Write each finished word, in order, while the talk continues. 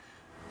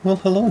Well,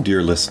 hello,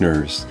 dear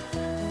listeners.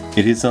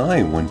 It is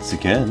I, once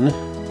again,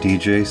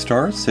 DJ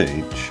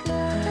Starsage,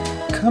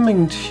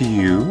 coming to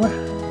you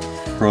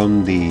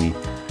from the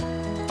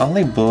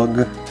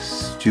Allybug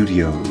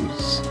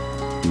Studios,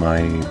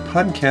 my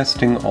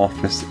podcasting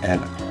office at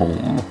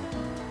home.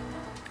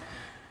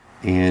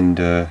 And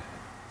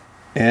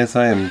as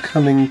I am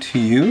coming to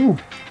you,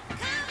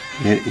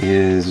 it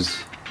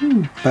is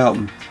about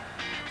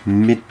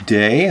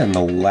midday on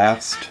the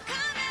last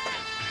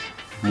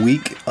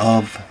week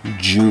of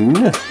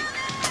June.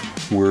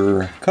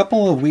 We're a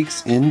couple of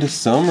weeks into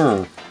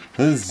summer.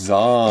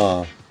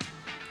 Huzzah!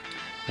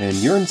 And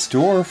you're in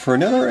store for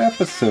another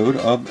episode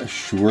of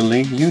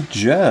Surely You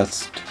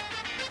Jest.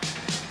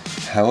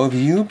 How have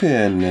you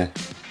been?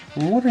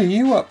 What are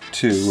you up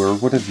to, or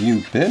what have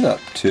you been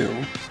up to?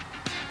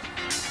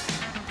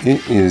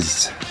 It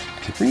is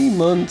 3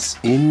 months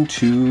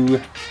into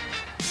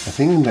a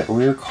thing that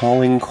we're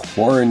calling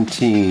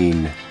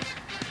quarantine.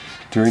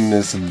 During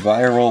this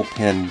viral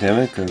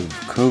pandemic of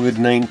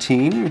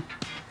COVID-19,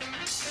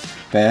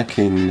 back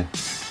in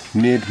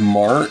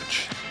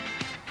mid-March,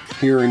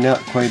 here in Not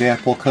Quite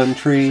Apple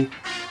Country,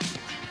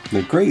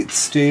 the great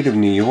state of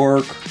New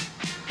York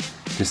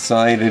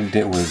decided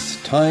it was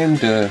time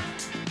to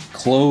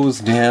close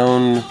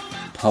down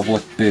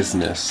public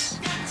business.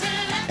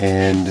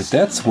 And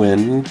that's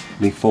when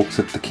the folks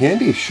at the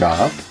candy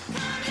shop,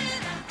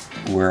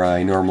 where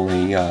I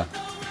normally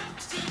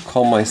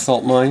call my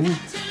salt mine,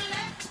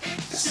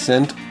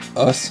 sent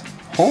us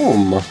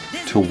home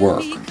to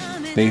work.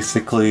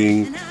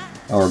 Basically,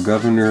 our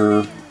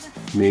governor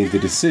made the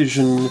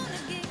decision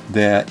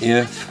that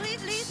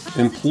if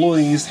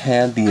employees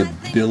had the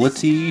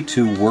ability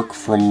to work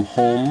from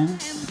home,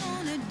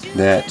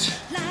 that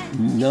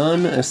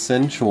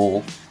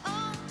non-essential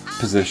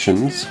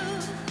positions,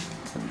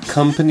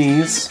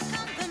 companies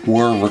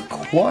were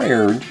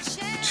required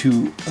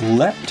to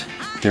let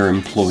their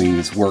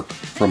employees work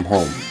from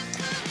home.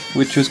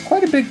 Which was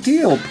quite a big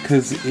deal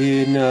because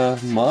in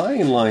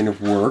my line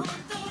of work,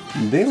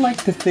 they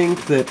like to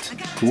think that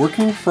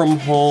working from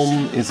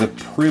home is a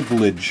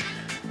privilege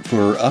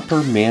for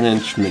upper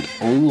management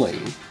only.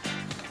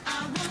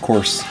 Of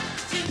course,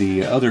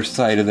 the other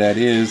side of that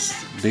is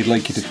they'd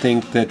like you to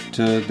think that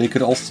they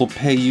could also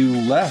pay you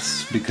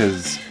less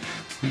because,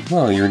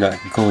 well, you're not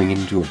going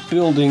into a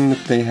building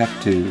that they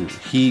have to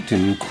heat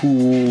and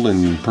cool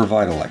and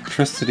provide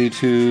electricity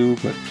to,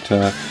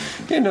 but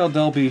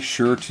they'll be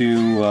sure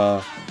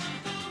to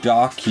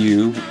dock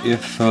you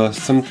if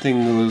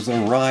something goes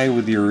awry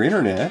with your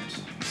internet.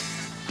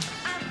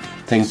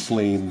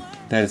 Thankfully,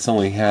 that has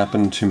only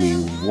happened to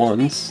me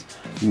once.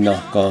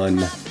 Knock on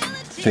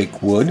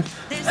fake wood.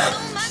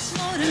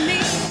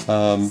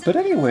 But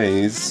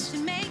anyways,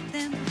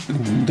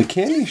 the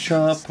candy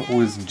shop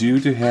was due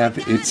to have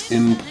its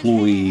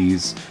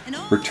employees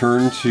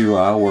return to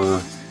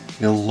our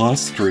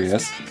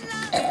illustrious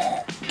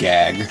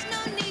gag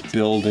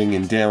building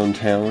in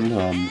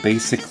downtown,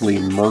 basically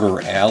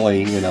Murder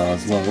Alley in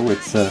Oslo.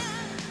 It's a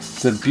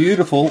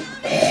beautiful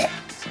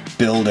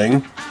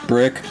building,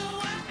 brick,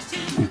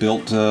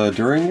 built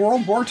during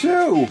World War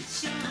II.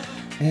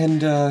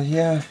 And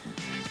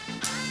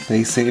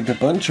they saved a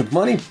bunch of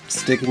money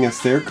sticking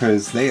us there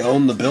because they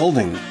own the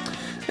building.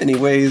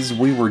 Anyways,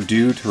 we were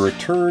due to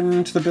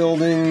return to the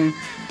building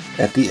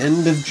at the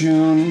end of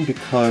June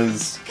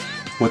because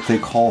what they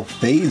call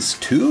Phase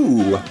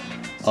 2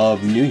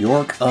 of New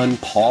York on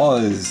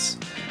Pause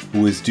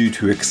was due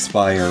to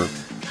expire.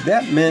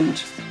 That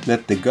meant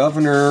that the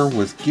governor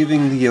was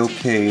giving the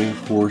okay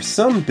for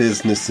some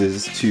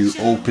businesses to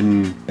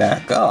open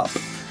back up.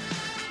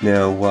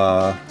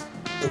 Now,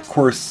 of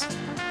course,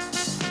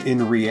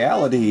 in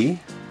reality,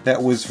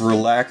 that was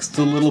relaxed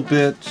a little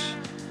bit.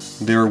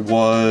 There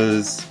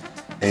was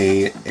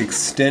a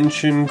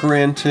extension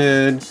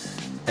granted,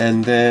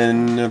 and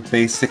then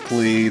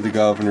basically the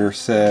governor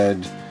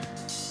said,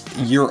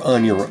 you're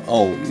on your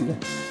own.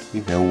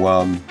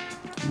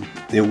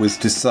 It was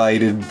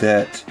decided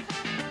that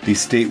the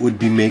state would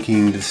be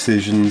making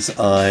decisions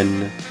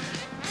on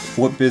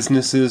what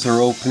businesses are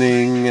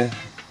opening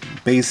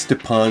based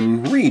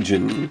upon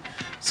region.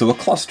 So a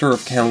cluster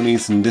of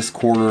counties in this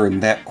corner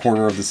and that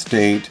corner of the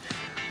state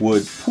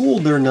would pool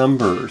their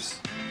numbers,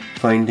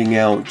 finding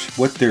out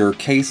what their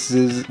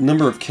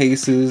number of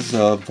cases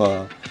of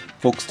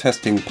folks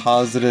testing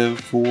positive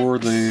for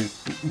the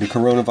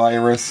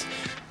coronavirus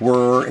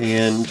were,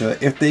 and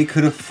if they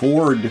could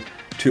afford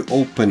to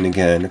open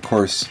again. Of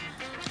course,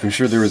 I'm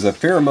sure there was a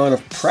fair amount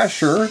of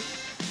pressure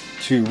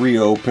to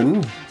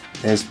reopen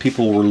as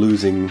people were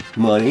losing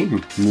money,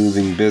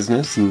 losing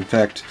business. In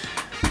fact,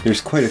 there's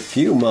quite a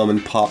few mom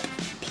and pop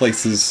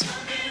places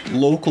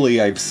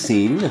locally I've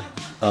seen,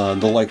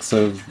 the likes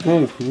of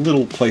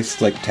little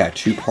places like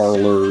tattoo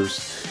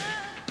parlors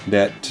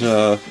that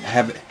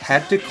have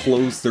had to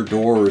close their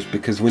doors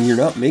because when you're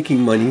not making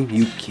money,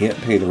 you can't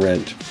pay the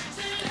rent.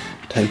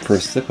 Time for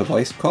a sip of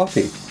iced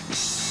coffee.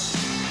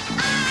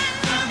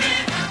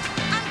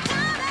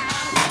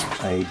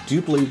 I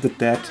do believe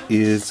that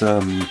is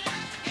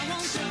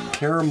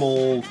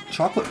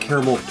chocolate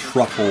caramel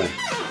truffle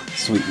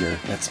sweetener.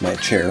 That's my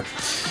chair.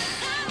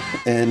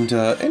 And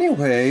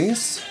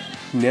anyways,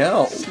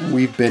 now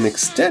we've been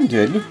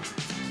extended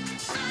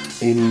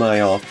in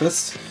my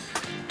office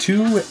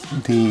to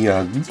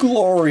the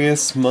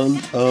glorious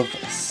month of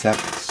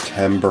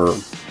September.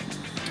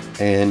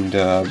 And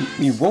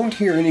you won't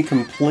hear any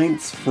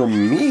complaints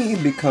from me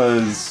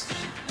because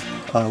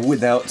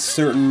without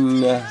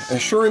certain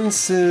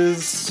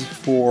assurances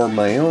for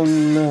my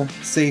own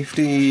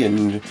safety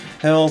and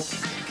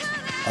health,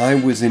 I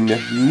was in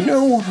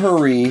no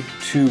hurry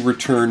to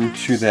return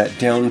to that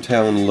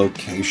downtown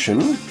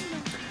location,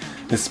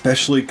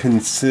 especially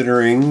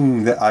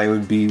considering that I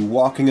would be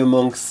walking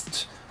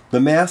amongst the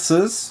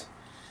masses.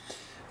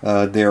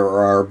 There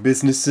are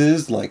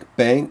businesses like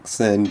banks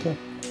and,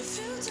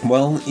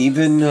 well,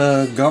 even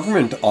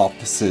government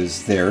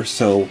offices there,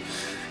 so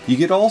you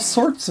get all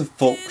sorts of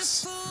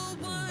folks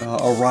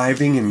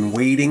arriving and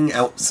waiting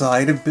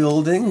outside of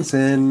buildings,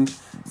 and,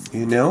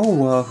 you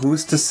know,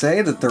 who's to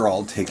say that they're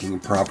all taking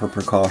proper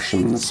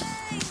precautions?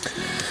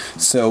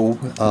 So,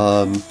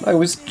 I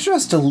was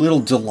just a little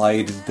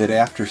delighted that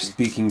after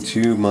speaking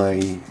to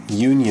my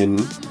union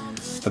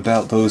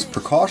about those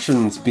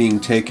precautions being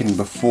taken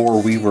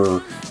before we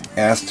were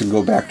asked to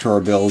go back to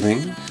our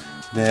building,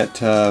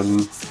 that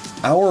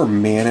our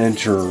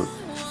manager,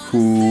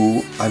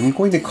 who I'm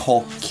going to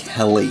call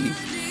Kelly,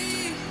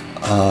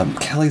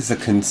 Kelly's a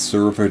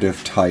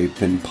conservative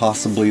type and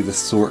possibly the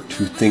sort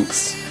who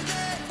thinks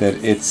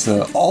that it's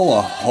all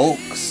a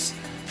hoax,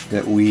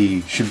 that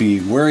we should be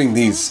wearing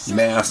these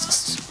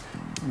masks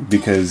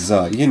because,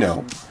 you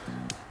know,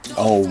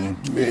 oh,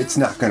 it's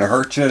not going to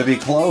hurt you to be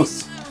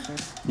close.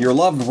 Your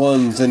loved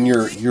ones and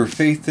your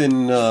faith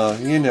in,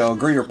 you know,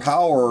 greater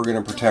power are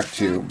going to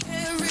protect you.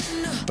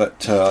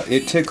 But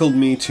it tickled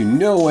me to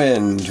no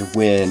end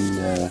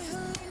when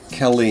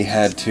Kelly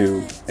had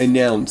to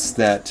announce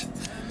that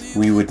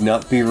we would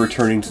not be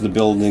returning to the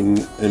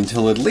building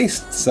until at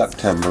least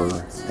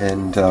September.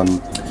 And,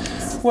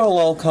 well,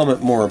 I'll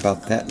comment more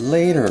about that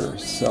later.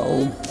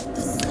 So,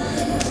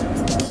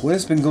 what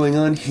has been going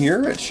on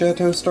here at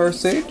Chateau Star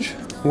Sage?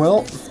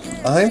 Well,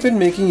 I've been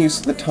making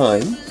use of the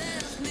time,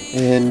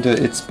 and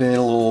it's been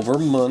a little over a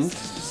month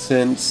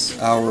since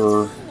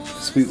our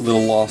sweet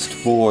little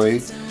lost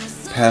boy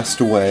passed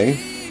away.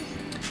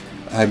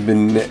 I've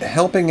been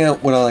helping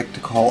out what I like to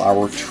call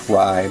our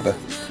tribe.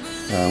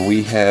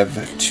 We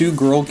have 2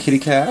 girl kitty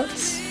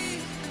cats,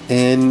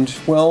 and,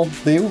 well,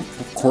 they,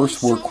 of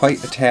course, were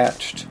quite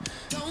attached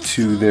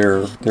to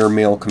their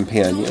male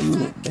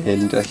companion,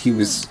 and he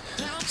was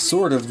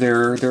sort of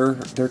their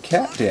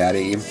cat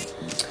daddy.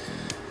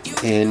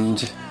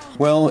 And,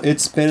 well,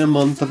 it's been a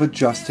month of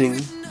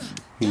adjusting.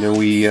 You know,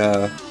 we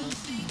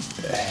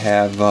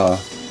have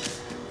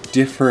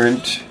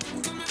different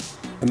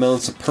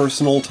amounts of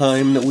personal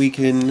time that we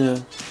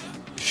can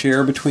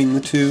share between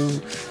the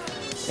two.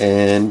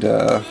 And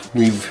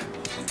we've,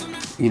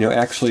 you know,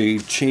 actually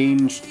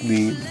changed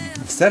the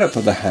setup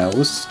of the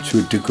house to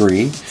a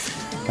degree.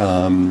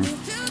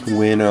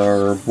 When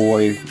our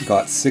boy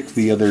got sick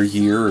the other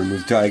year and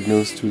was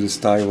diagnosed with his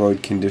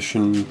thyroid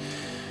condition,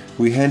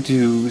 we had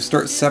to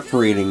start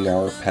separating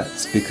our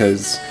pets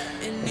because,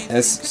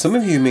 as some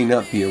of you may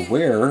not be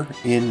aware,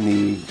 in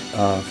the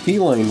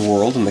feline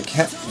world, in the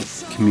cat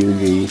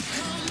community,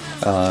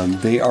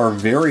 they are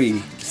very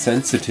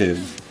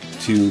sensitive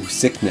to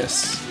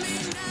sickness,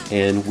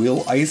 and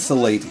will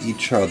isolate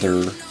each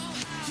other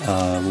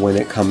when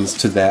it comes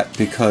to that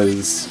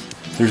because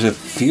there's a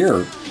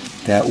fear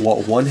that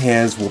what one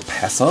has will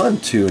pass on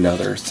to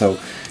another. So,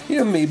 you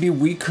know, maybe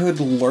we could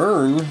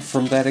learn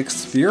from that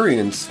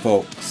experience,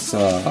 folks.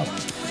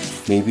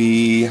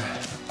 Maybe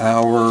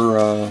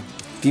our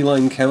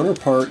feline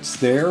counterparts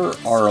there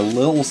are a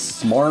little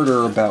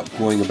smarter about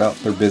going about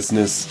their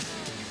business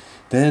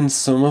than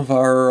some of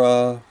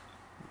our,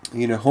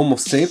 you know, Homo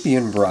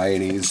sapien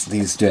varieties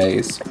these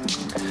days.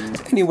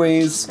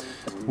 Anyways,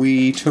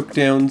 we took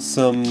down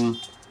some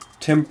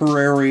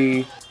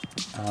temporary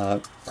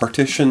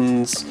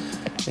partitions,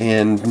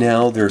 and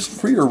now there's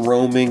freer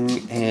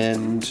roaming,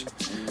 and,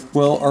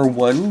 well, our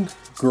one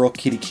girl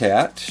kitty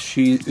cat,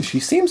 she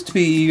seems to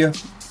be a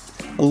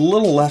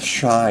little less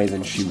shy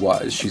than she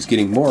was. She's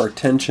getting more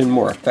attention,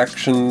 more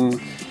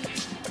affection,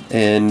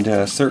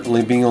 and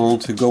certainly being able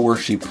to go where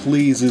she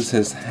pleases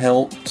has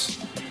helped.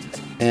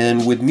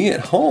 And with me at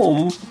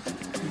home,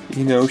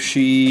 you know,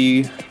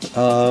 she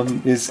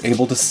is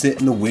able to sit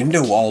in the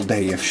window all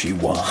day if she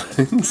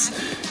wants.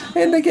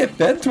 And I get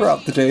fed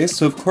throughout the day,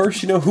 so of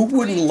course, you know, who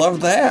wouldn't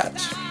love that?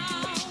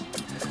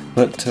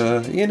 But,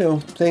 you know,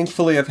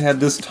 thankfully I've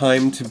had this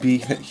time to be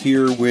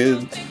here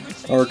with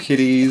our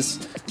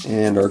kitties,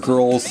 and our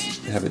girls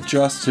have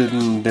adjusted,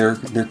 and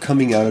they're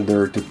coming out of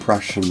their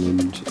depression,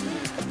 and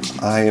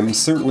I am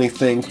certainly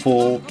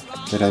thankful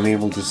that I'm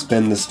able to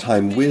spend this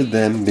time with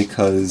them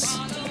because,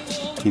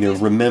 you know,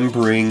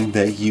 remembering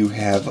that you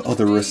have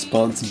other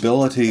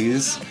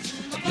responsibilities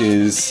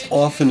is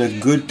often a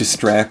good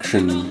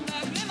distraction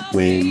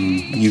when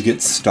you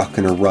get stuck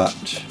in a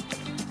rut.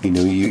 You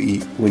know,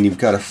 when you've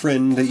got a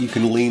friend that you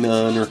can lean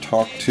on or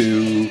talk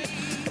to,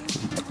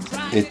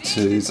 it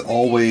is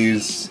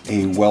always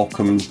a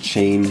welcome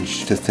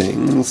change to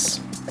things.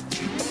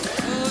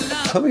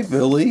 Hubby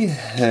Billy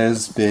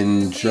has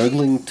been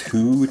juggling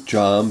 2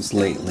 jobs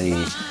lately.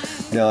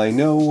 Now I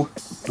know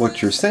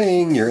what you're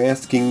saying. You're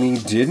asking me,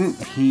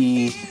 didn't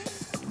he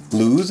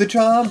lose a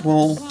job?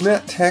 Well,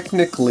 not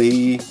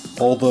technically,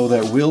 although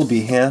that will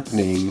be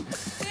happening.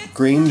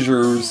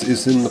 Granger's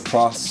is in the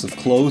process of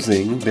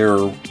closing. They're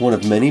one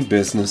of many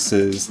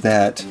businesses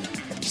that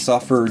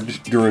suffered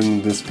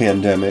during this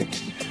pandemic.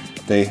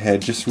 They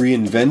had just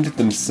reinvented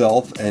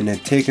themselves and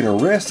had taken a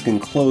risk in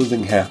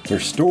closing half their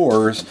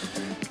stores.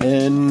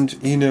 And,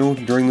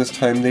 during this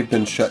time they've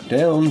been shut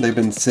down, they've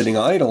been sitting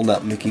idle,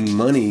 not making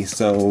money,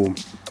 so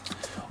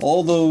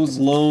all those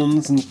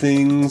loans and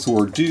things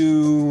were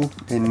due,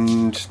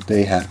 and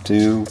they have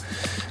to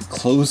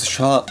close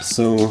shop.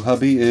 So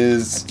hubby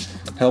is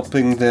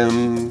helping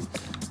them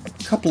a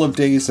couple of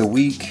days a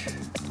week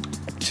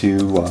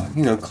to,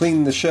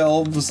 clean the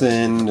shelves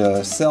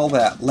and sell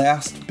that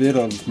last bit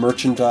of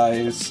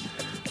merchandise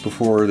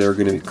before they're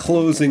going to be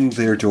closing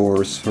their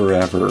doors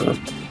forever.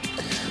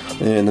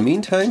 In the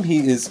meantime,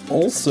 he is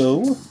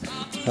also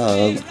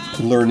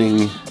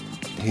learning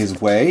his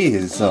way,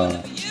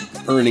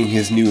 earning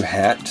his new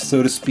hat,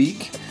 so to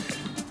speak,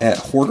 at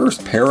Hoarder's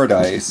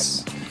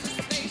Paradise.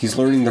 He's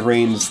learning the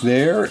reins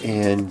there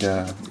and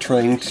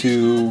trying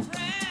to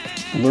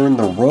learn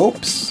the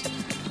ropes.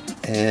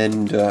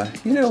 And,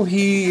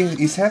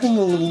 he's having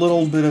a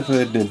little bit of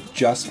an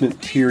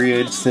adjustment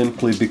period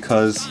simply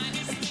because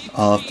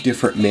of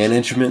different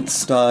management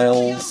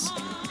styles.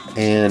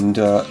 And,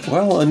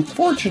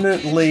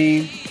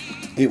 unfortunately,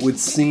 it would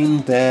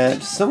seem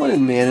that someone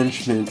in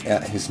management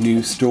at his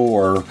new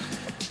store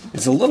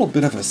is a little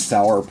bit of a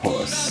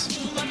sourpuss.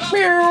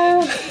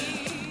 Meow!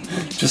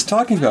 Just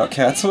talking about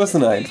cats,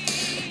 wasn't I?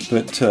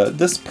 But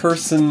this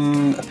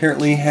person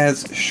apparently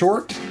has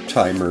short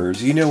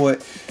timers. You know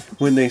what?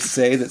 When they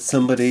say that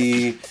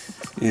somebody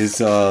is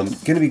going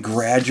to be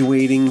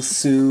graduating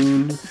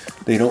soon,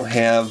 they don't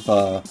have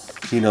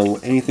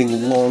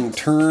anything long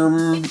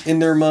term in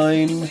their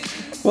mind.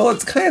 Well,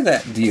 it's kind of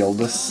that deal.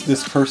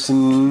 This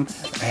person,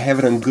 I have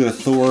it on good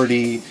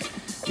authority,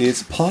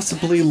 is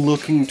possibly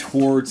looking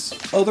towards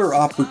other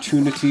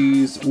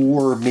opportunities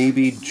or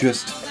maybe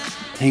just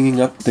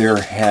hanging up their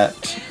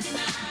hat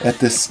at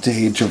this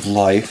stage of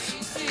life.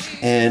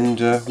 And,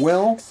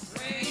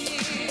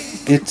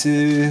 it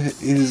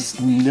is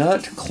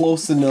not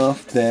close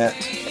enough that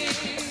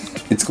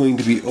it's going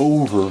to be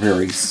over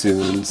very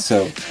soon.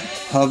 So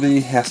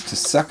hubby has to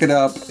suck it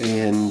up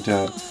and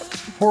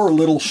pour a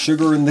little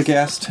sugar in the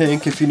gas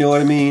tank, if you know what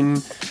I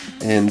mean,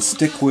 and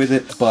stick with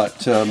it.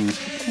 But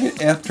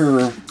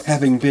after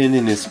having been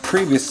in his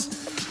previous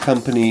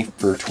company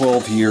for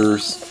 12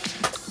 years,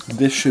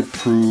 this should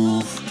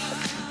prove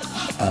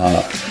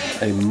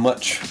a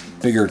much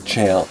bigger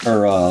challenge,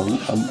 or a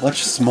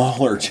much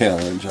smaller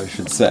challenge, I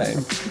should say.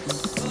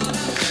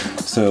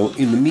 So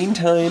in the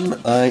meantime,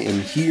 I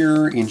am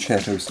here in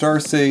Chateau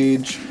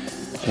Starsage,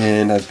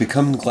 and I've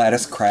become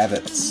Gladys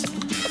Kravitz.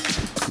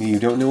 You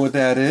don't know what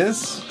that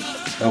is?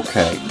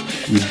 Okay,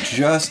 you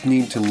just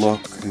need to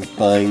look and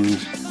find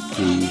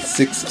the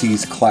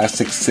 60s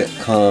classic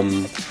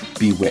sitcom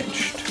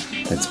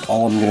Bewitched. That's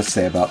all I'm going to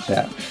say about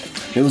that.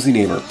 Nosy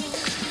neighbor.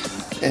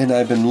 And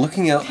I've been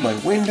looking out my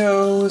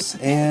windows,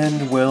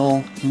 and,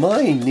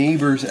 my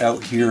neighbors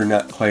out here are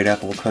not quite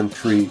Apple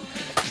Country.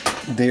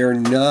 They're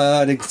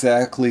not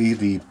exactly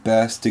the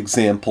best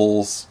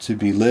examples to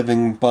be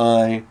living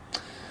by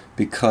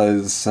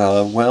because,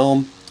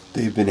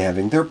 they've been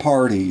having their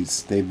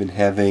parties. They've been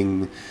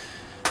having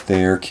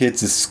their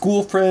kids'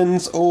 school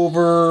friends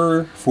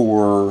over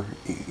for,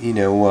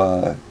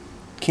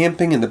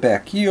 camping in the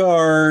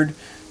backyard.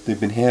 They've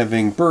been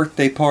having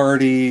birthday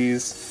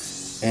parties.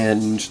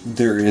 And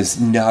there is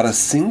not a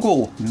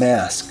single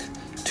mask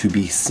to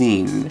be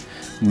seen.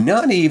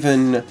 Not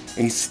even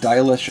a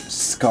stylish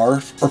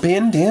scarf or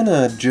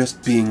bandana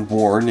just being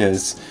worn,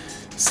 as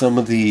some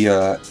of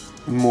the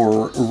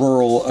more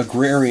rural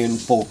agrarian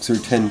folks who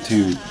tend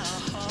to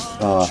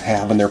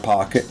have in their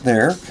pocket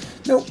there.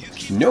 Nope,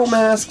 no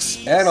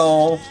masks at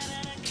all.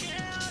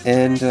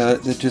 And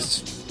that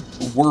just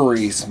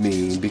worries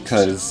me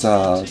because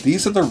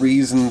these are the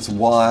reasons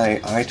why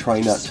I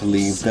try not to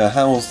leave the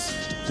house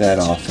that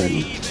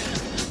often.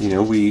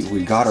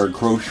 We got our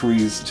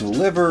groceries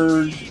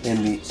delivered,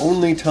 and the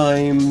only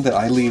time that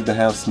I leave the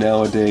house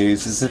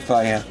nowadays is if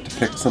I have to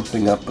pick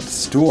something up at the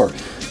store.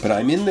 But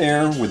I'm in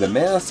there with a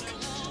mask,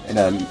 and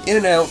I'm in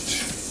and out,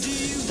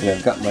 and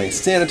I've got my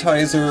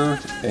sanitizer,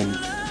 and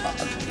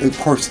of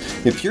course,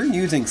 if you're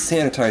using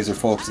sanitizer,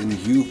 folks, and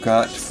you've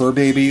got fur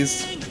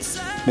babies,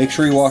 make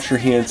sure you wash your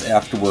hands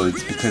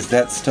afterwards, because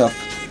that stuff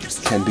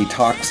can be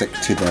toxic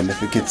to them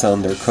if it gets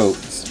on their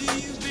coats.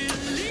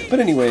 But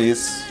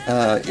anyways,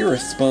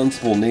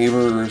 irresponsible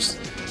neighbors,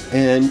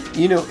 and,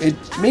 it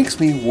makes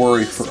me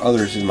worry for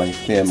others in my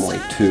family,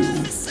 too.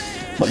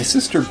 My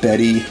sister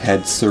Betty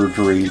had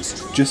surgery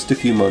just a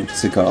few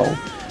months ago,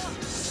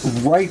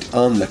 right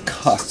on the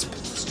cusp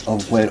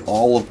of when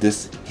all of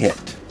this hit.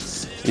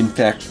 In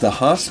fact, the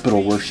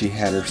hospital where she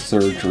had her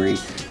surgery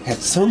had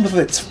some of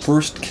its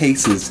first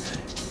cases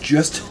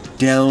just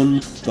down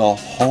the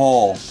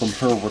hall from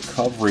her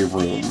recovery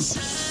room.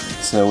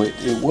 So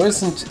it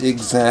wasn't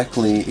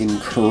exactly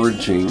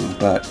encouraging,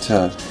 but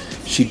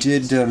she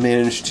did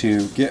manage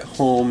to get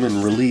home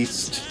and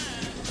released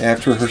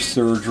after her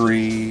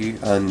surgery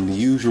on the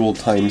usual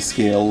time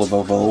scale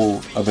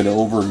of an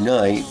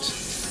overnight.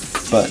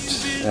 But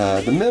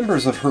the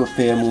members of her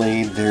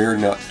family, they're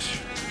not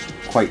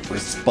quite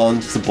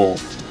responsible.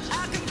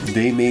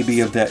 They may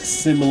be of that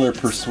similar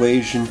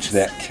persuasion to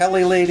that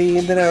Kelly lady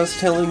that I was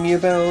telling you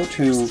about,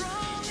 who,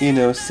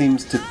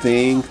 seems to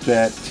think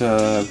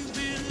that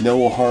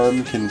no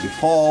harm can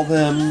befall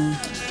them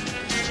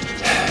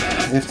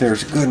if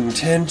there's good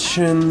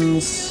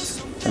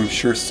intentions. I'm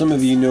sure some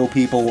of you know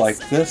people like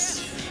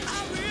this.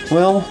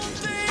 Well,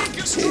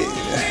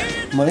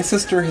 my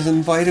sister has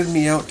invited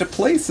me out to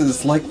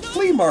places like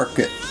flea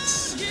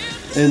markets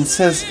and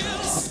says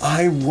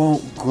I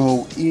won't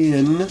go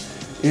in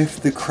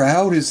if the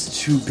crowd is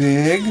too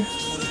big.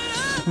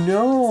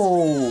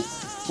 No.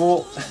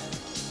 Well,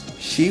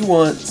 she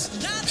wants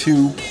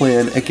to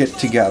plan a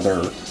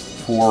get-together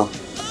for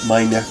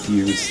my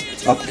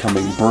nephew's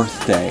upcoming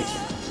birthday,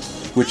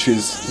 which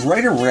is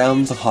right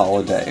around the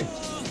holiday.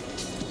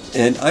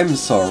 And I'm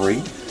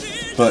sorry,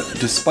 but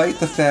despite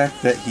the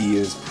fact that he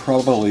has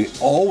probably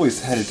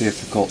always had a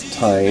difficult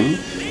time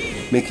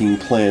making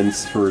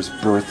plans for his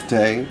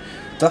birthday,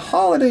 the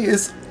holiday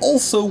is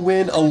also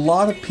when a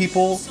lot of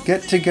people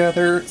get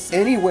together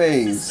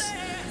anyways.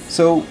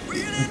 So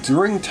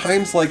during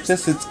times like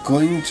this, it's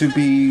going to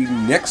be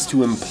next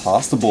to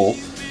impossible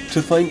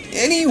to find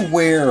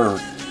anywhere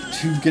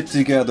to get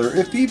together,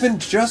 if even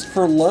just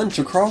for lunch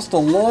across the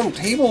long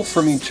table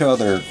from each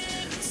other,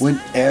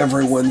 when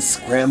everyone's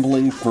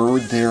scrambling for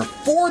their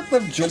 4th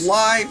of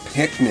July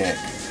picnic.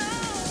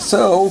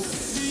 So,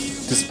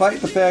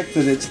 despite the fact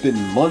that it's been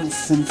months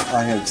since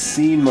I have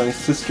seen my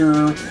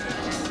sister,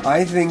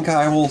 I think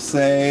I will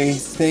say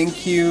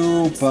thank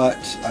you, but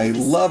I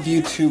love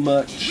you too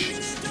much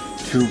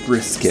to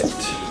risk it.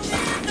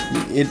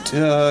 It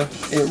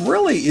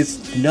really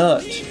is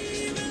not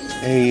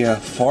a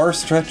far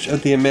stretch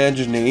of the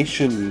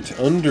imagination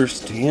to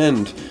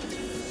understand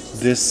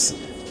this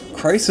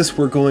crisis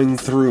we're going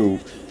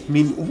through. I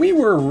mean, we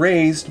were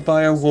raised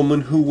by a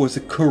woman who was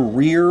a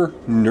career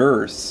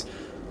nurse.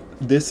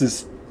 This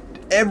is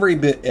every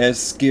bit as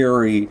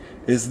scary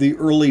as the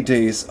early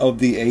days of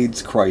the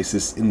AIDS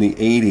crisis in the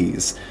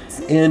 80s.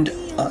 And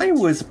I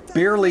was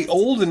barely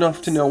old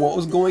enough to know what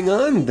was going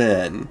on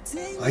then.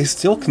 I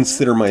still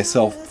consider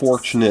myself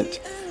fortunate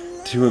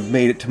to have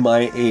made it to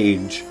my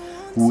age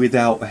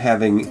without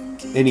having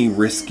any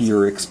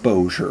riskier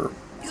exposure.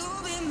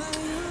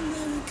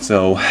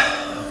 So,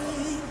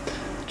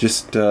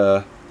 just,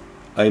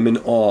 I'm in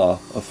awe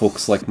of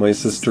folks like my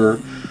sister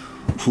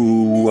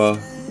who,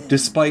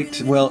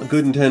 despite,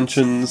 good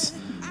intentions,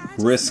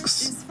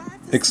 risks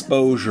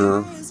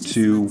exposure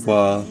to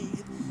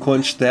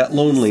quench that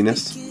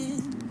loneliness.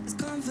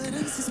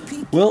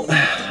 Well,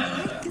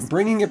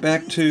 bringing it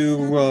back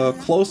to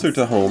closer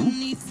to home,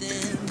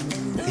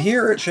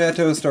 here at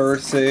Chateau Star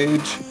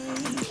Sage,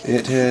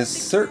 it has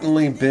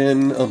certainly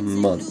been a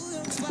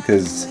month,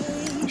 because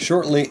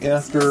shortly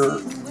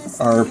after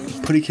our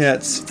Putty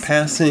Cat's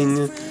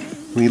passing,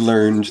 we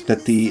learned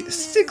that the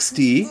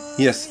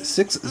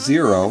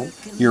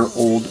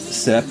 60-year-old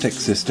septic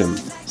system?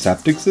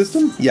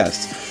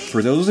 Yes.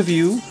 For those of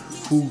you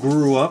who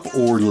grew up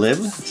or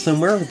live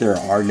somewhere there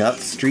are not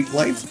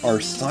streetlights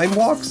or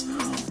sidewalks,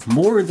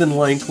 more than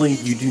likely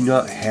you do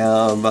not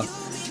have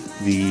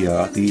the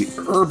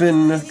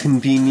urban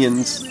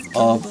convenience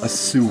of a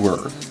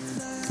sewer.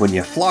 When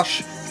you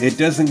flush, it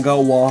doesn't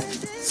go off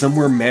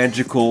somewhere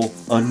magical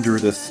under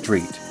the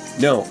street.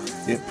 No,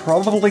 it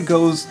probably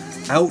goes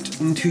out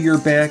into your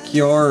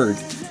backyard,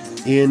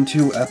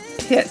 into a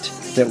pit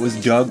that was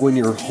dug when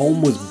your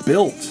home was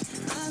built.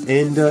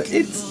 And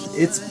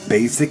it's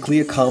basically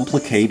a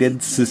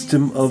complicated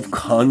system of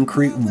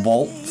concrete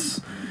vaults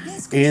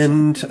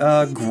and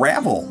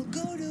gravel.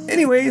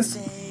 Anyways,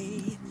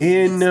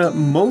 in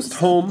most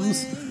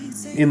homes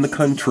in the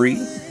country,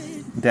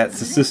 that's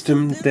a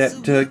system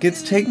that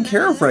gets taken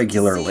care of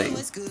regularly.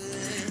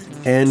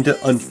 And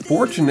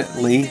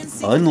unfortunately,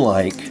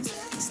 unlike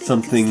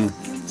something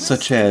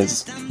such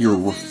as your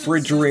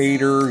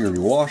refrigerator, your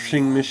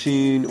washing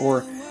machine,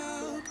 or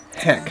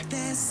heck,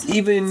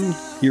 even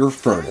your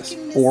furnace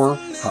or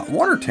hot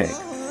water tank,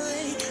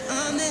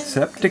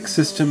 septic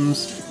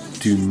systems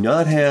do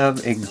not have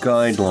a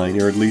guideline,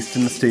 or at least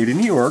in the state of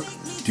New York,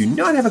 do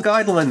not have a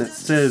guideline that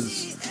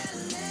says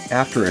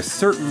after a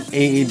certain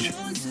age,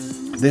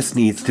 this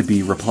needs to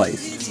be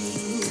replaced.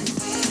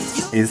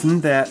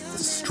 Isn't that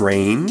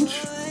strange?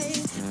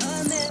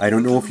 I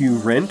don't know if you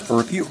rent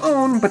or if you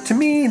own, but to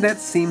me that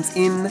seems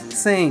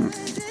insane.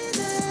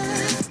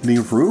 The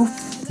roof?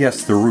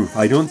 Yes, the roof.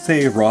 I don't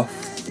say rough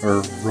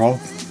or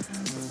rough.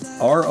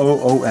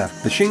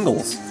 R-O-O-F. The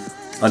shingles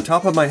on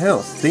top of my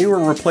house. They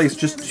were replaced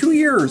just 2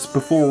 years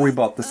before we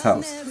bought this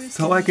house,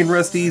 so I can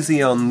rest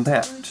easy on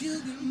that.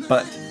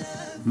 But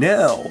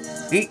now,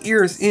 8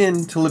 years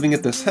into living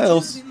at this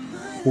house,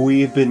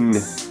 we've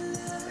been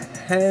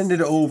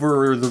handed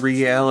over the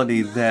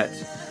reality that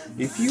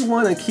if you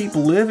want to keep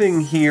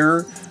living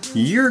here,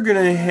 you're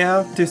going to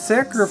have to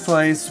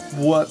sacrifice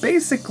what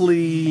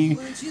basically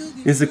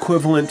is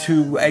equivalent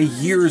to a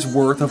year's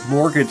worth of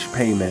mortgage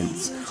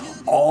payments,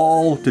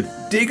 all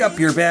to dig up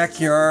your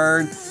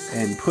backyard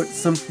and put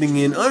something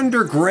in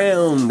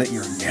underground that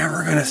you're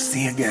never going to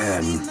see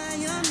again.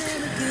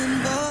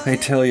 I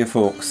tell you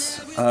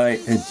folks, I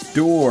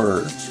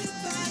adore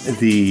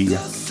the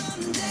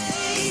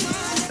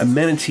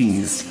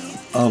amenities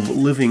of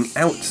living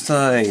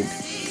outside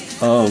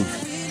of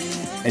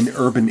an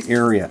urban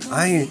area.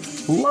 I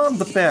love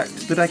the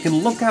fact that I can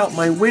look out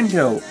my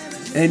window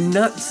and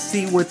not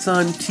see what's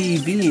on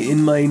TV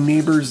in my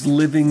neighbor's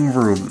living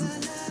room.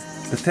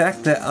 The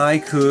fact that I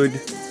could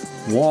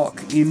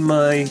walk in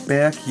my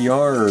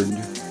backyard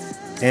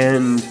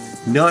and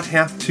not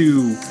have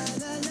to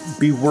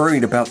be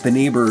worried about the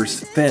neighbor's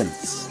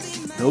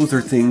fence. Those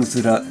are things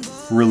that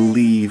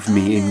relieve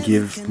me and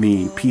give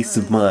me peace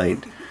of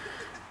mind.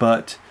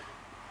 But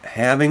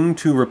having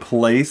to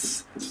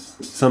replace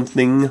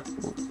something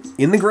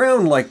in the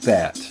ground like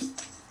that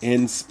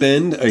and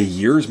spend a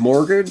year's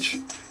mortgage,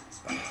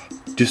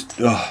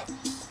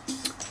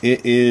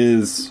 it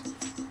is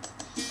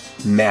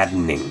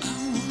maddening.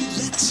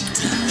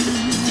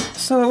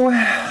 So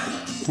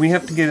we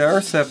have to get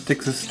our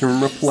septic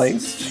system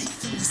replaced,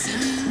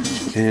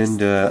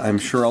 and I'm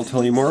sure I'll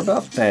tell you more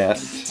about that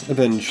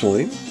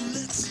eventually.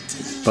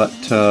 But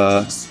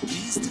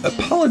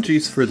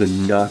apologies for the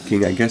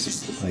knocking. I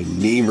guess my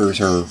neighbors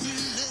are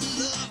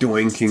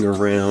doinking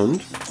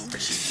around.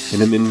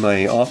 And I'm in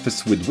my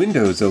office with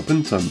windows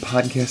open, so I'm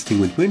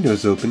podcasting with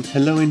windows open.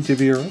 Hello,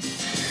 Indivira.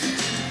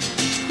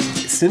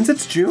 Since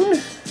it's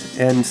June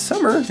and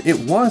summer, it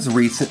was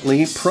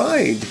recently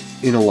Pride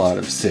in a lot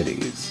of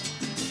cities.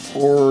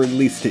 Or at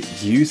least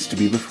it used to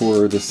be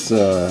before this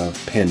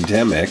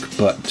pandemic.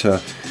 But,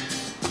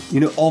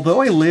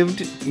 although I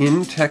lived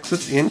in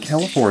Texas and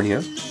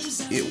California,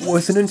 it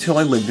wasn't until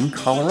I lived in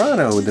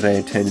Colorado that I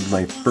attended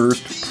my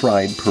first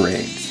Pride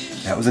parade.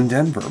 That was in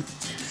Denver.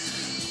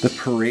 The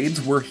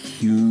parades were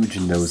huge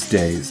in those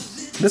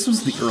days. This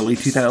was the early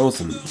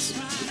 2000s.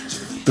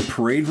 The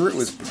parade route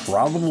was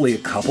probably a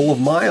couple of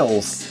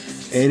miles,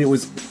 and it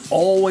was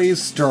always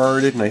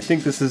started, and I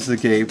think this is a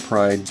gay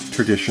pride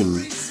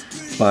tradition,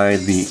 by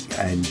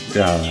and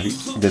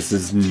this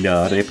is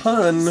not a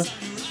pun,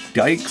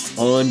 Dykes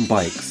on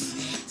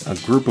Bikes, a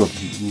group of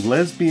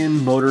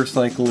lesbian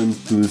motorcycle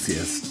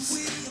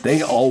enthusiasts.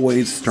 They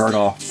always start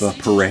off the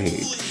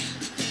parade.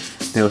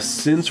 Now,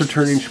 since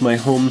returning to my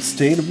home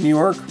state of New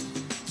York,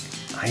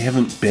 I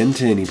haven't been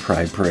to any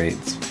pride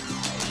parades.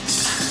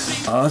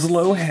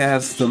 Oslo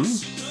has them,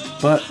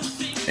 but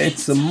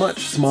it's a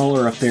much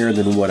smaller affair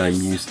than what I'm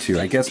used to.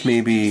 I guess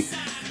maybe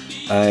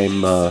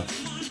I'm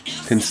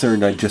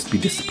concerned I'd just be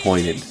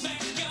disappointed.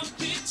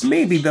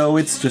 Maybe, though,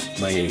 it's just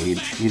my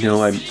age.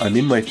 I'm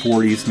in my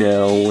 40s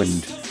now,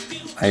 and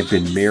I've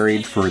been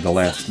married for the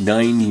last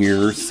 9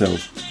 years, so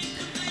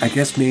I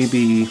guess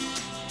maybe...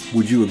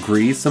 Would you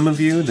agree, some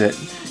of you, that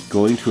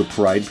going to a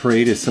pride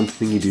parade is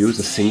something you do as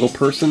a single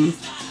person?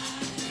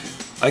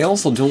 I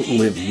also don't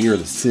live near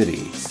the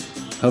city.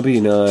 Hubby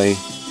and I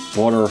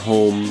bought our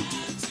home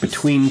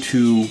between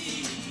two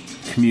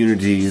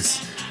communities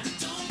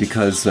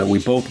because we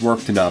both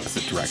worked in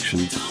opposite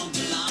directions.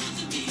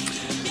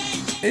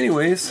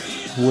 Anyways,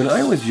 when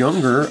I was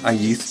younger, I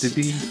used to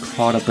be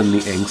caught up in the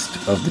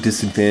angst of the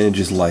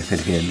disadvantages life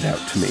had handed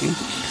out to me.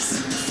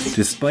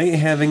 Despite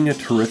having a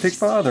terrific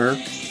father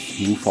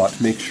who fought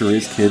to make sure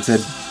his kids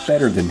had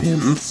better than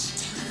him,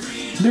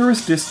 there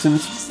was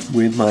distance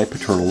with my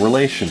paternal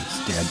relations,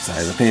 dad's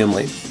side of the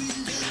family.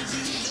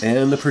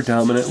 And the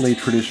predominantly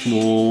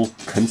traditional,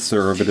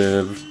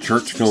 conservative,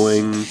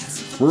 church-going,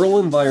 rural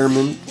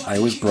environment I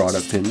was brought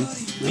up in,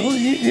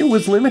 it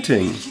was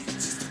limiting.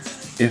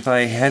 If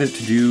I had it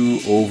to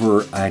do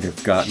over, I'd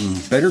have gotten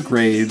better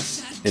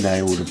grades, and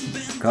I would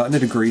have gotten a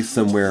degree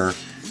somewhere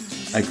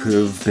I could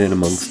have been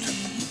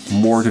amongst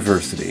more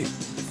diversity.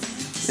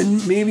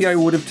 And maybe I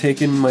would have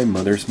taken my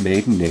mother's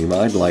maiden name.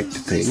 I'd like to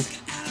think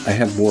I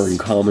have more in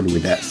common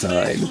with that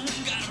side.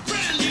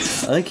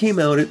 I came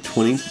out at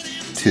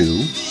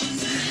 22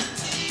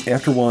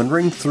 after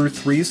wandering through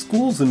 3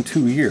 schools in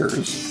 2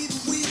 years.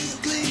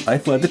 I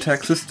fled to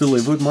Texas to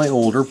live with my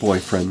older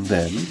boyfriend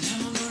then.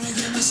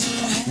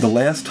 The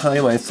last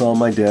time I saw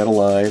my dad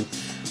alive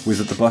was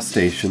at the bus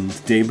station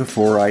the day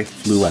before I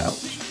flew out.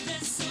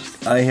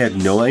 I had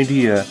no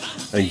idea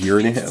a year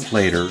and a half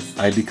later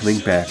I'd be coming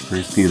back for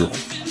his funeral.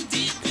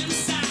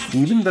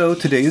 Even though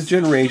today's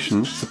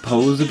generation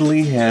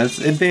supposedly has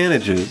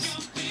advantages,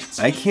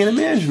 I can't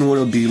imagine what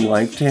it would be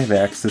like to have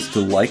access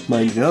to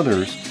like-minded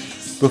others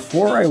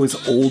before I was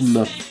old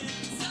enough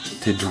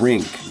to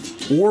drink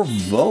or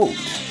vote.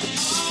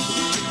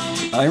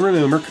 I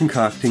remember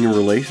concocting a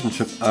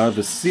relationship out of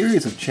a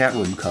series of chat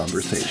room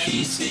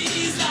conversations.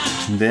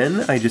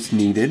 Then I just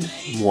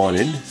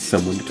wanted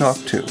someone to talk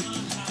to.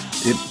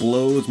 It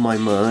blows my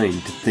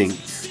mind to think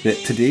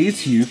that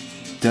today's youth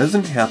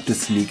doesn't have to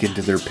sneak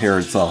into their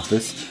parents'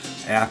 office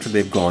after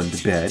they've gone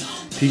to bed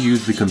to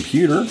use the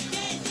computer,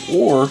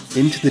 or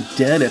into the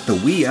den at the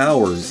wee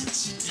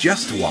hours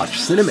just to watch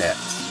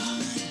Cinemax.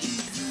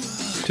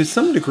 To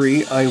some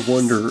degree, I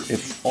wonder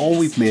if all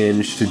we've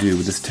managed to do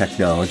with this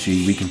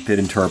technology we can fit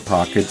into our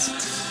pockets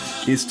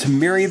is to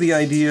marry the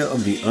idea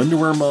of the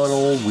underwear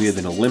model with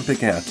an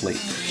Olympic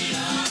athlete,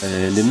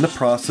 and in the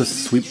process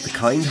sweep the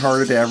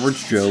kind-hearted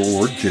average Joe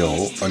or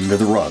Jill under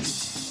the rug.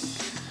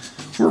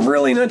 We're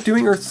really not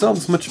doing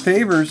ourselves much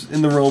favors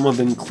in the realm of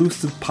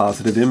inclusive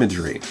positive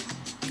imagery.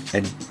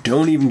 And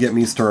don't even get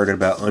me started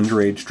about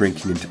underage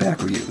drinking and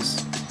tobacco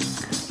use.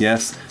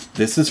 Yes,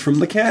 this is from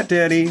the cat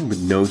daddy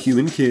with no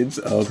human kids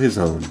of his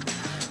own.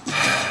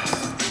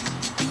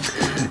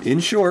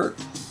 In short,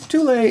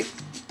 too late.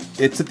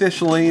 It's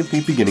officially the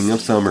beginning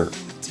of summer.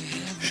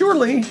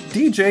 Surely,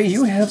 DJ,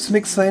 you have some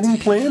exciting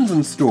plans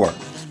in store.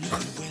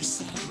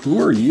 Who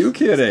are you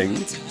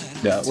kidding?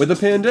 Not with the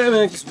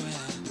pandemic.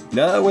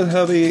 Not with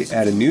hubby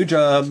at a new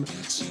job.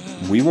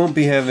 We won't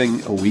be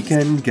having a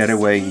weekend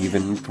getaway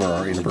even for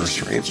our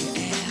anniversary.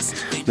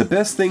 The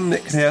best thing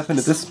that could happen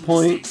at this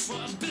point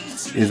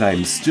is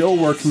I'm still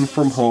working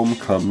from home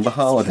come the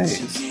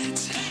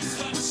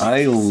holidays.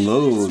 I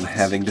loathe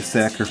having to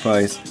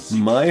sacrifice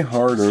my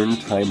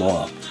hard-earned time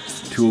off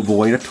to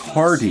avoid a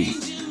tardy,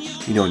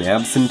 an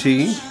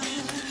absentee,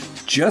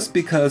 just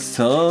because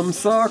some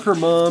soccer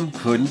mom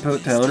couldn't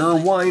put down her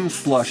wine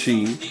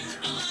slushie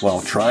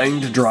while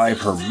trying to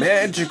drive her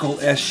magical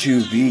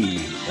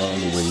SUV on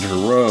the winter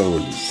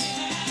roads.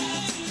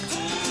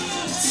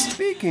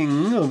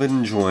 Speaking of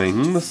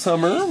enjoying the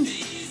summer,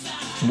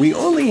 we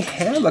only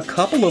have a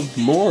couple of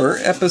more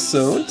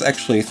episodes,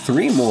 actually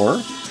 3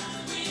 more,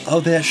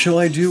 of that show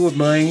I do with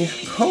my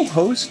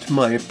co-host,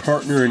 my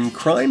partner in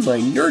crime, my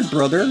nerd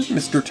brother,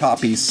 Mr.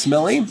 Toppy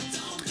Smelly.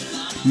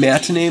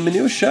 Matinee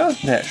Minutia,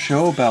 that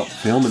show about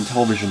film and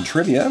television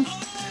trivia.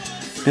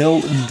 Now,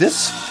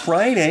 this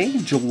Friday,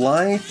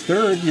 July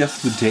 3rd,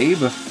 yes, the day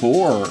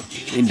before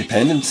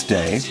Independence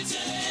Day,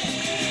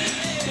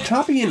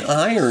 Toppy and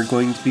I are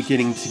going to be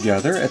getting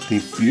together at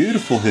the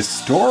beautiful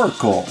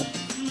historical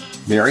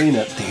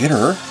Marionette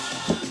Theater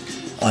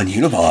on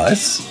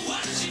Univaz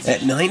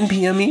at 9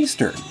 p.m.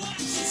 Eastern.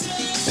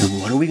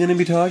 And what are we going to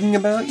be talking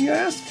about, you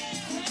ask?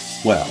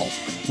 Well,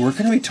 we're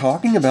going to be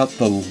talking about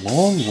the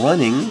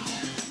long-running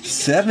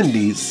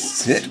 70s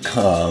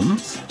sitcom,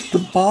 The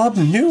Bob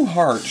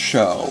Newhart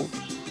Show.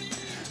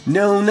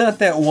 No, not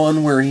that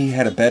one where he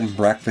had a bed and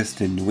breakfast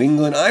in New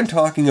England. I'm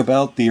talking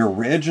about the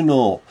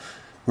original,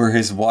 where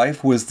his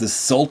wife was the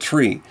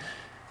sultry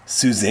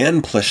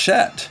Suzanne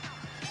Pleshette.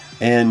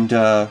 And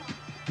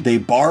they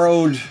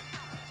borrowed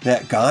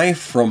that guy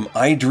from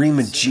I Dream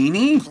of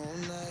Jeannie,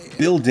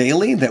 Bill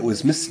Daly, that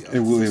was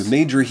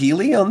Major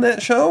Healy on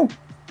that show.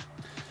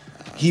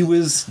 He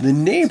was the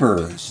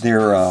neighbor,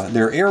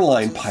 their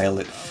airline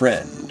pilot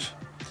friend,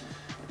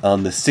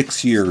 on the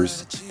 6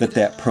 years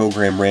that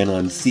program ran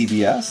on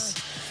CBS.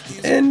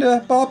 And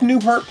Bob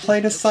Newhart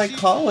played a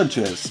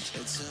psychologist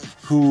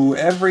who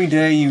every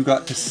day you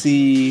got to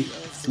see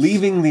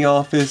leaving the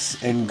office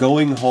and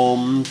going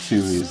home to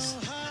his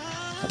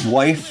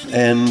wife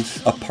and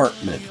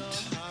apartment.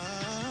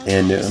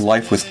 And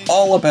life was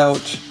all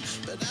about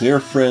their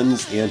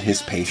friends and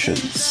his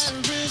patients.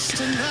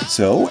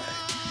 So,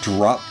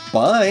 drop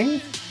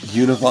by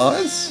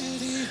Univaz.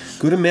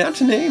 Go to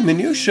Matinee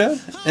Minutia,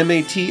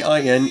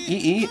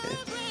 M-A-T-I-N-E-E,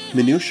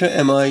 Minutia,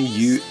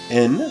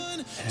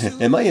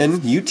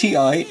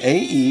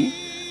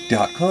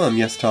 M-I-N-U-T-I-A-E.com.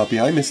 Yes, Toppy,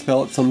 I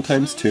misspell it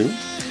sometimes too.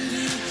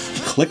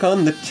 Click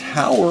on the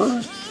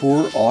tower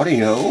for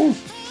audio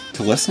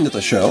to listen to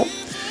the show.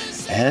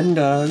 And,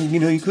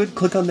 you could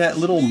click on that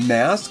little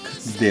mask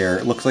there.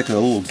 It looks like a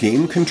little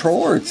game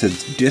controller. It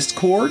says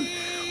Discord.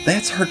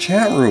 That's our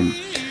chat room.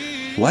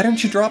 Why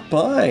don't you drop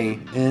by,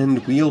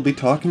 and we'll be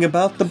talking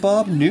about the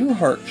Bob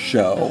Newhart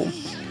Show,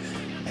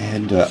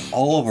 and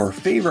all of our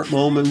favorite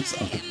moments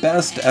of the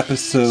best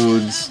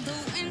episodes,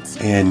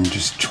 and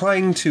just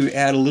trying to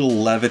add a little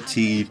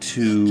levity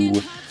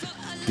to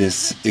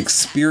this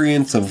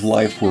experience of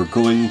life we're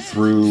going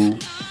through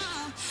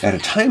at a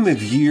time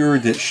of year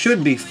that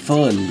should be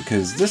fun,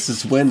 because this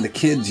is when the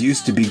kids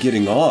used to be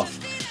getting off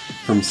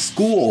from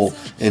school,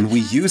 and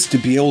we used to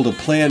be able to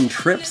plan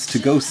trips to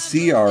go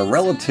see our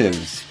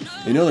relatives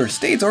in other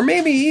states, or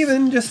maybe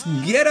even just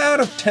get out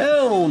of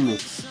town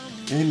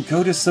and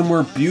go to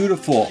somewhere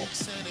beautiful.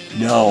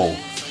 No,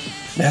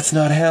 that's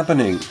not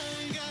happening.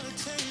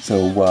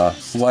 So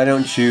why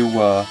don't you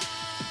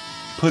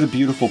put a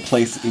beautiful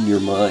place in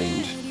your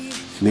mind?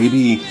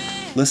 Maybe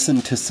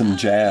listen to some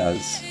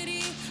jazz,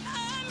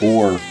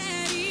 or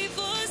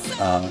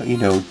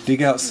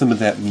dig out some of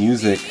that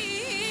music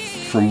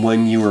from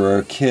when you were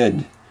a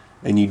kid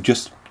and you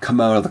just come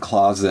out of the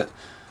closet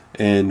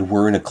and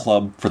were in a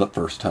club for the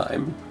first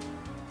time.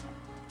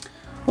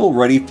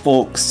 Alrighty,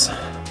 folks.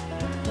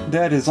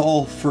 That is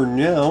all for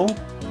now.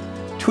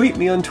 Tweet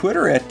me on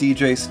Twitter at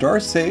DJ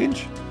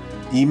Starsage.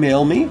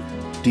 Email me,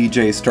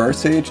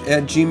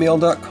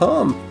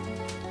 djstarsage@gmail.com.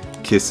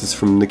 Kisses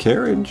from the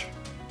carriage.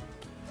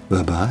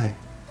 Bye-bye.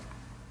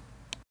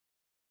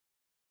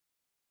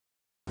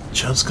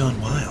 Chubb's Gone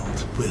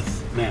Wild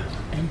with Matt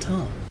and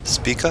Tom.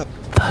 Speak up.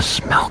 The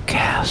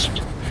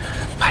Smellcast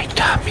by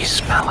Tommy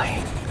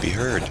Smelly. Be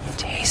heard.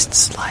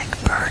 Tastes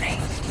like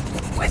burning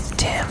with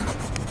Tim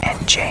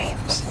and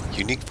James.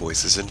 Unique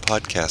voices in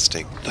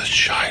podcasting. The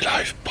Shy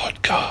Life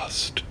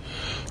Podcast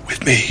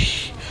with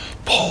me,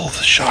 Paul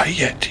the Shy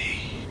Yeti.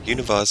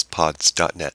 UnivazPods.net.